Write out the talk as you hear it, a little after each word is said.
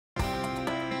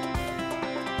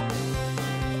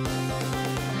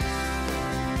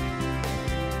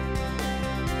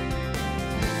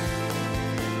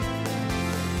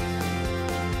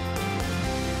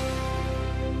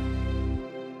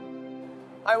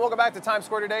Hi, welcome back to Times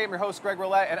Square today. I'm your host, Greg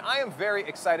Roulette, and I am very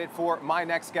excited for my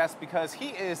next guest because he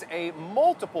is a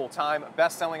multiple-time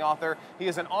best-selling author. He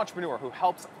is an entrepreneur who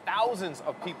helps thousands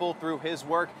of people through his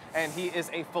work, and he is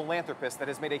a philanthropist that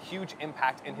has made a huge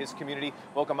impact in his community.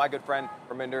 Welcome, my good friend,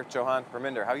 Perminder Chohan.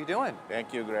 Perminder, how are you doing?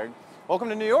 Thank you, Greg. Welcome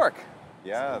to New York.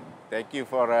 Yeah, thank you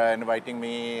for inviting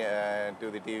me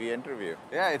to the TV interview.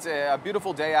 Yeah, it's a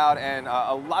beautiful day out and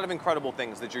a lot of incredible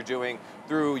things that you're doing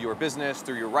through your business,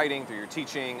 through your writing, through your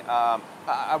teaching.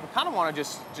 I kind of want to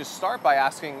just start by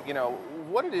asking,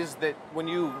 what it is that when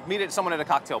you meet someone at a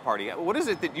cocktail party, what is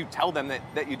it that you tell them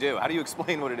that you do? How do you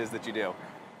explain what it is that you do?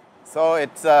 So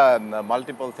it's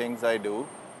multiple things I do.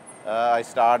 I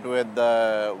start with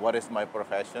what is my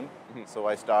profession. So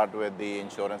I start with the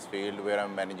insurance field where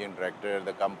I'm managing director of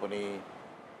the company,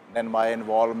 then my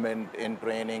involvement in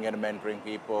training and mentoring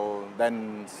people,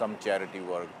 then some charity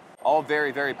work. All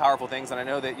very, very powerful things, and I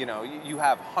know that you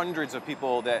have hundreds of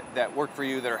people that work for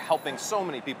you that are helping so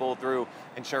many people through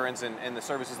insurance and the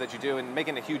services that you do and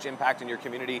making a huge impact in your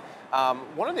community.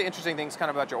 One of the interesting things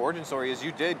kind of about your origin story is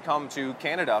you did come to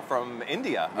Canada from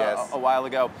India. Yes. A while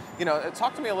ago.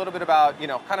 Talk to me a little bit about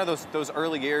kind of those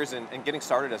early years and getting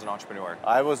started as an entrepreneur.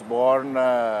 I was born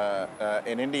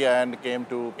in India and came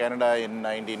to Canada in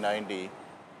 1990.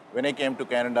 When I came to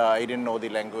Canada, I didn't know the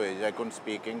language. I couldn't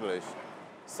speak English.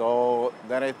 So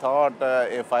then I thought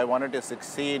if I wanted to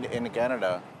succeed in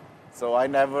Canada, so I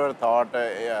never thought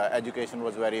education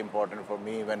was very important for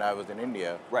me when I was in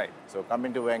India. Right. So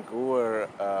coming to Vancouver,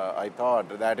 I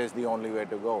thought that is the only way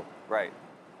to go. Right.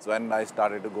 So then I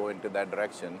started to go into that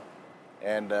direction.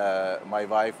 And my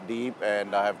wife Deep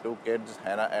and I have two kids,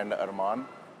 Hannah and Arman.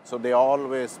 So they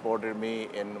always supported me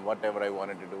in whatever I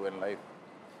wanted to do in life.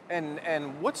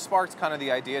 And what sparked kind of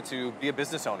the idea to be a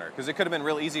business owner? Because it could have been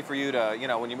real easy for you to,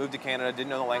 when you moved to Canada, didn't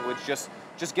know the language, just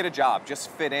get a job, just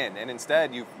fit in. And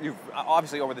instead, you've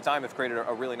obviously over the time have created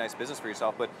a really nice business for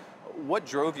yourself. But what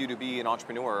drove you to be an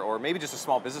entrepreneur, or maybe just a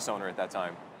small business owner at that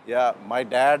time? Yeah, my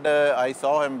dad, I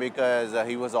saw him because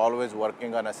he was always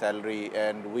working on a salary,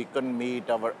 and we couldn't meet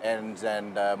our ends,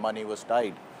 and money was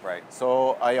tight. Right.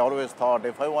 So I always thought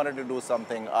if I wanted to do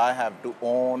something, I have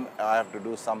to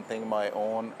do something my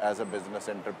own as a business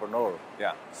entrepreneur.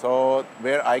 Yeah. So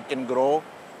where I can grow,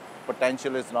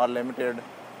 potential is not limited,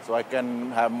 so I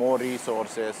can have more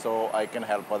resources, so I can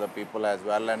help other people as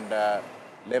well and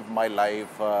live my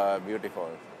life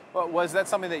beautiful. Well, was that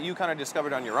something that you kind of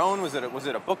discovered on your own? Was it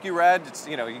a book you read? It's,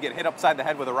 you get hit upside the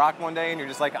head with a rock one day and you're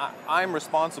just like, I'm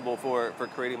responsible for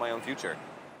creating my own future.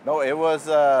 No, it was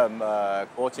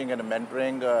coaching and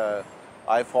mentoring.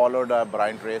 I followed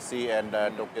Brian Tracy and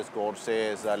took his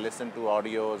courses, listened to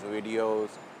audios, videos,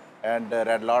 and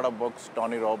read a lot of books,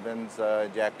 Tony Robbins,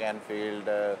 Jack Canfield,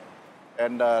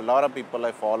 and a lot of people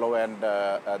I follow, and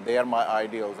they are my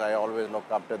ideals. I always look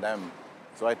up to them.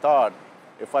 So I thought,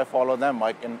 if I follow them,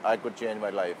 I could change my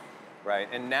life. Right,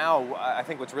 and now I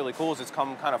think what's really cool is it's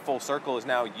come kind of full circle, is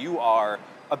now you are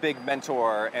a big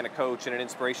mentor and a coach and an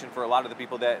inspiration for a lot of the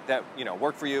people that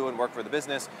work for you and work for the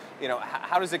business.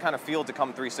 How does it kind of feel to come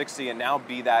 360 and now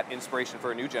be that inspiration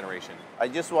for a new generation? I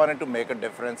just wanted to make a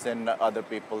difference in other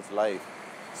people's life.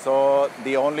 So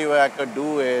the only way I could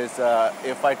do is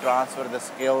if I transfer the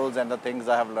skills and the things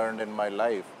I have learned in my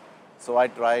life. So I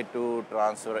try to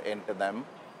transfer into them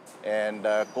and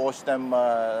coach them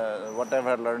whatever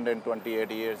I learned in 28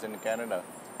 years in Canada.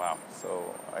 Wow.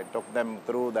 So I took them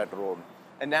through that road.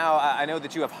 And now I know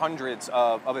that you have hundreds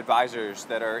of advisors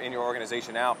that are in your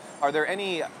organization now. Are there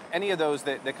any of those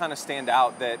that kind of stand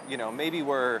out that maybe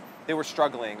they were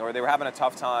struggling or they were having a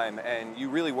tough time and you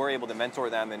really were able to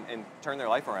mentor them and turn their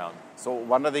life around? So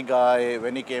one of the guy,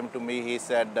 when he came to me, he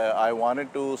said, I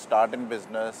wanted to start in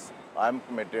business. I'm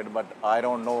committed, but I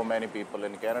don't know many people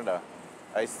in Canada.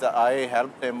 I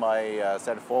helped him. I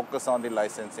said, focus on the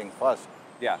licensing first.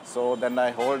 Yeah. So then I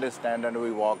hold his stand and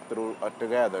we walk through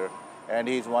together. And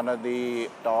he's one of the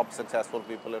top successful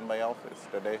people in my office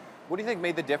today. What do you think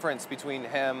made the difference between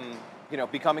him,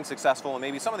 becoming successful and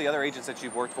maybe some of the other agents that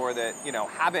you've worked for that,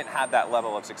 haven't had that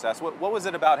level of success? What was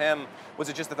it about him? Was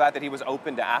it just the fact that he was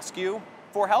open to ask you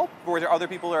for help? Or were there other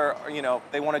people that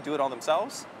they want to do it all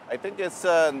themselves? I think it's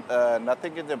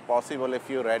nothing is impossible if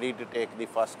you're ready to take the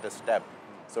first step.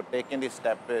 So taking the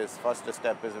first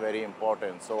step is very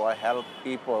important. So I help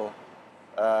people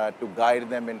to guide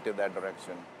them into that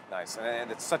direction. Nice,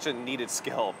 and it's such a needed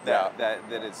skill that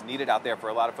is needed out there for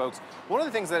a lot of folks. One of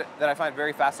the things that I find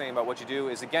very fascinating about what you do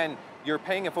is, again, you're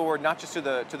paying it forward not just to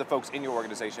the folks in your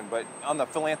organization, but on the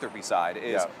philanthropy side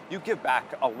is you give back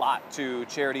a lot to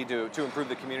charity to improve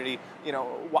the community.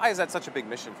 Why is that such a big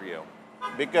mission for you?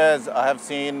 Because I have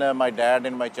seen my dad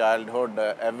in my childhood,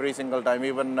 every single time,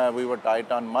 even we were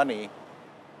tight on money,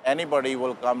 anybody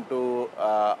will come to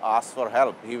ask for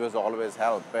help. He was always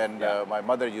help, and Yeah. my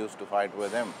mother used to fight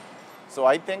with him. So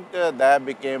I think that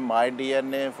became my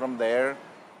DNA from there.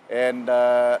 And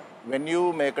when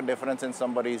you make a difference in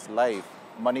somebody's life,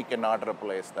 money cannot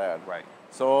replace that. Right.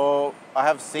 So I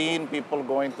have seen people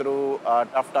going through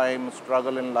tough times,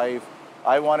 struggle in life.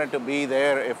 I wanted to be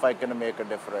there if I can make a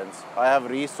difference. I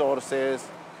have resources.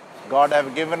 God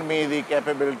have given me the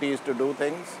capabilities to do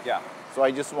things. Yeah. So I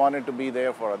just wanted to be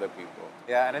there for other people.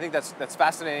 Yeah, and I think that's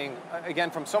fascinating. Again,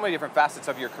 from so many different facets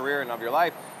of your career and of your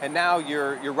life, and now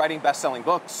you're writing best-selling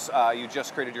books. You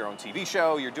just created your own TV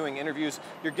show. You're doing interviews.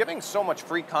 You're giving so much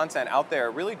free content out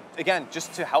there. Really, again,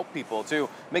 just to help people, to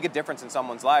make a difference in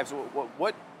someone's lives.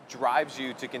 What drives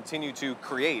you to continue to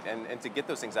create and to get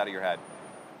those things out of your head?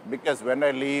 Because when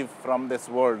I leave from this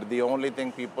world, the only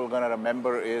thing people are going to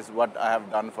remember is what I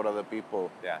have done for other people.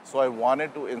 Yeah. So I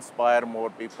wanted to inspire more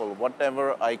people,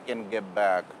 whatever I can give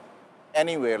back,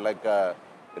 anywhere, like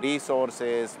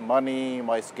resources, money,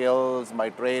 my skills,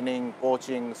 my training,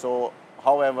 coaching. So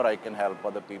however I can help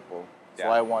other people. So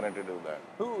Yeah. I wanted to do that.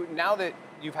 Who, now that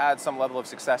you've had some level of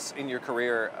success in your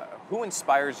career, who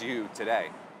inspires you today?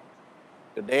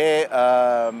 Today,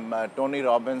 Tony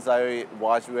Robbins, I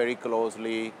watch very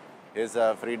closely his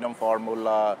freedom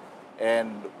formula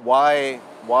and why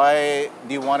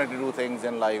do you want to do things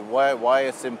in life? Why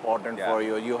it's important Yeah. for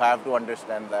you? You have to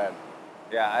understand that.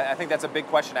 Yeah, I think that's a big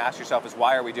question to ask yourself: is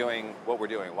why are we doing what we're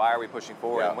doing? Why are we pushing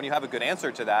forward? Yeah. And when you have a good answer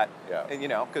to that, Yeah.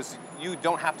 and because you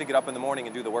don't have to get up in the morning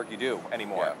and do the work you do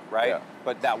anymore, Yeah. right? Yeah.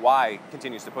 But that why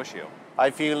continues to push you. I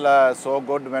feel so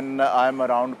good when I'm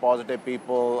around positive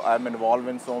people. I'm involved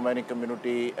in so many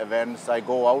community events. I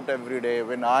go out every day.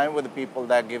 When I'm with people,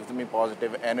 that gives me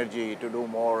positive energy to do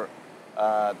more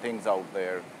things out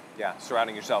there. Yeah,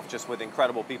 surrounding yourself just with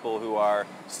incredible people who are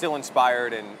still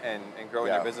inspired and growing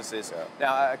Yeah. their businesses. Yeah.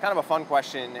 Now, kind of a fun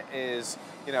question is,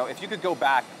 if you could go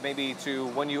back maybe to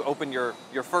when you opened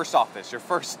your first office, your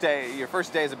first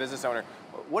day as a business owner,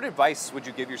 what advice would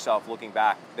you give yourself looking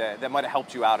back that might have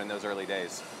helped you out in those early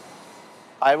days?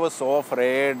 I was so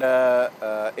afraid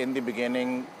in the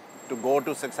beginning to go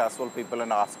to successful people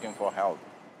and asking for help.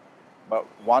 But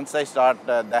once I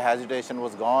started, the hesitation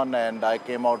was gone and I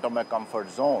came out of my comfort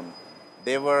zone.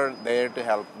 They were there to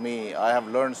help me. I have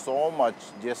learned so much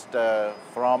just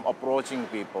from approaching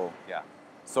people. Yeah.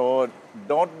 So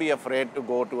don't be afraid to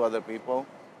go to other people.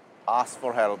 Ask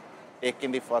for help.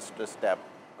 Taking the first step.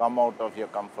 Come out of your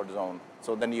comfort zone.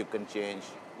 So then you can change.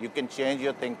 You can change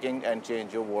your thinking and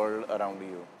change your world around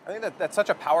you. I think that's such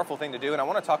a powerful thing to do, and I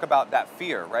want to talk about that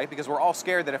fear, right? Because we're all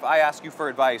scared that if I ask you for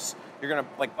advice, you're going to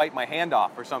bite my hand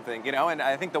off or something, And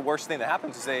I think the worst thing that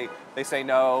happens is they say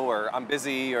no, or I'm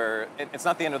busy, or it's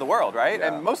not the end of the world, right? Yeah.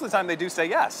 And most of the time they do say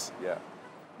yes. Yeah,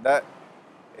 that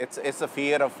it's a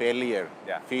fear of failure,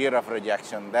 Yeah. fear of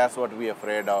rejection. That's what we're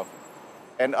afraid of.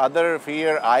 And other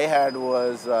fear I had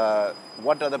was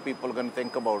what other people are going to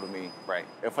think about me. Right.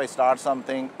 If I start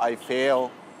something, I fail,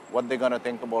 what they're going to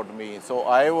think about me. So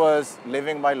I was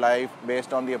living my life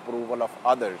based on the approval of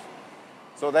others.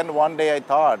 So then one day I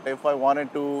thought, if I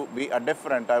wanted to be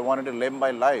different, I wanted to live my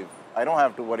life, I don't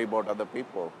have to worry about other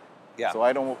people. Yeah. So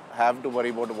I don't have to worry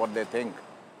about what they think.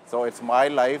 So it's my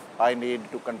life, I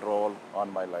need to control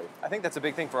on my life. I think that's a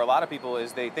big thing for a lot of people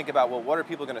is they think about, well, what are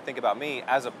people going to think about me,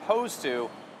 as opposed to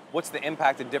what's the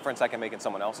impact and difference I can make in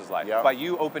someone else's life. Yeah. By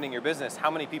you opening your business,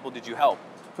 how many people did you help?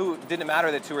 Who didn't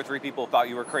matter that 2 or 3 people thought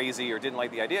you were crazy or didn't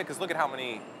like the idea, because look at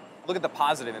the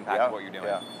positive impact of what you're doing.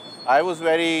 Yeah. I was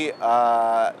very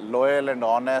loyal and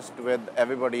honest with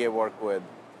everybody I work with.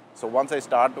 So once I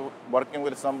start working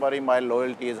with somebody, my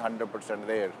loyalty is 100%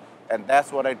 there. And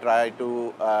that's what I try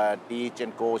to teach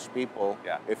and coach people.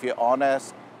 Yeah. If you're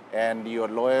honest and you're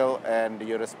loyal and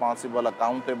you're responsible,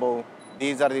 accountable,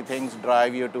 these are the things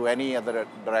drive you to any other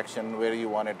direction where you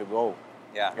want it to go.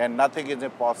 Yeah. And nothing is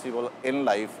impossible in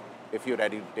life if you're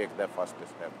ready to take that first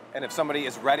step. And if somebody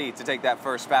is ready to take that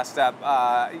first fast step,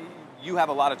 you have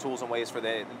a lot of tools and ways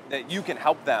that you can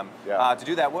help them to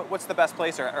do that. What's the best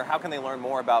place, or how can they learn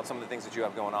more about some of the things that you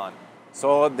have going on?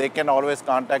 So they can always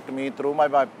contact me through my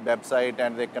website,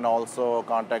 and they can also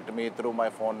contact me through my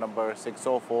phone number,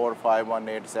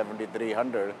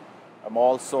 604-518-7300. I'm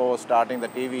also starting the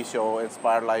TV show,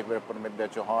 Inspired Life with Perminder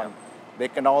Chohan. They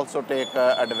can also take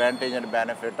advantage and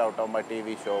benefit out of my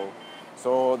TV show.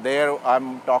 So there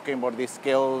I'm talking about the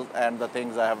skills and the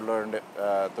things I have learned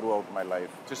throughout my life.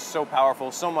 Just so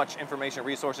powerful, so much information,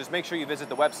 resources. Make sure you visit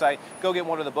the website, go get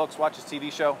one of the books, watch his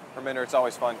TV show. Perminder, it's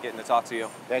always fun getting to talk to you.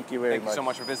 Thank you very much. Thank you so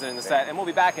much for visiting the set, and we'll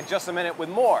be back in just a minute with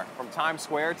more from Times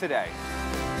Square today.